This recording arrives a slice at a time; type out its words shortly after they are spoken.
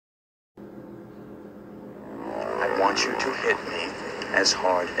want you to hit me as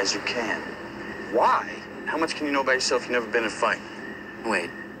hard as you can. Why? How much can you know about yourself? You've never been in a fight. Wait,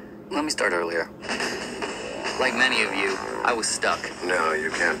 let me start earlier. Like many of you, I was stuck. No,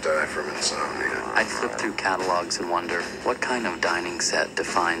 you can't die from insomnia. I'd flip through catalogs and wonder, what kind of dining set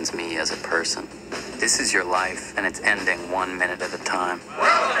defines me as a person? This is your life, and it's ending 1 minute at a time.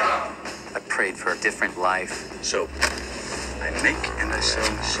 I prayed for a different life. Soap. I make and I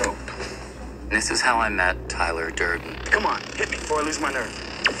sell soap. This is how I met Tyler Durden. Come on, hit me before I lose my nerve.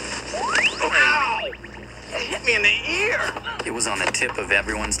 Oh, ow! You hit me in the ear! It was on the tip of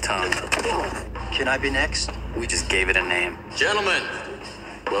everyone's tongue. Can I be next? We just gave it a name. Gentlemen,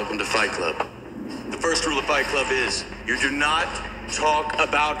 welcome to Fight Club. The first rule of Fight Club is you do not talk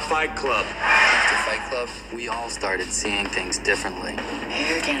about Fight Club. After Fight Club, we all started seeing things differently.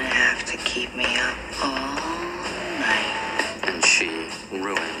 You're gonna have to keep me up all night. And she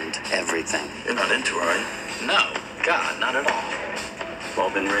ruined everything. You're not into her, are you? No, God, not at all. We've all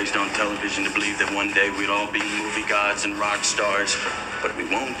been raised on television to believe that one day we'd all be movie gods and rock stars, but we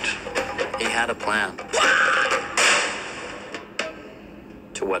won't. He had a plan.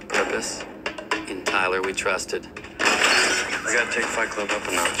 To what purpose? In Tyler we trusted. We gotta take Fight Club up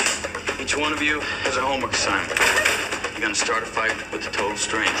a notch. Each one of you has a homework assignment. You're gonna start a fight with a total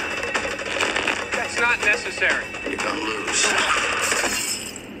stranger. That's not necessary. You're gonna lose.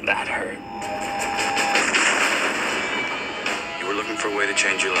 That hurt. You were looking for a way to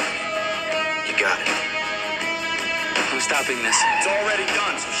change your life. You got it. Who's stopping this? It's already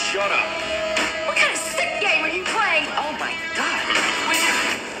done, so shut up.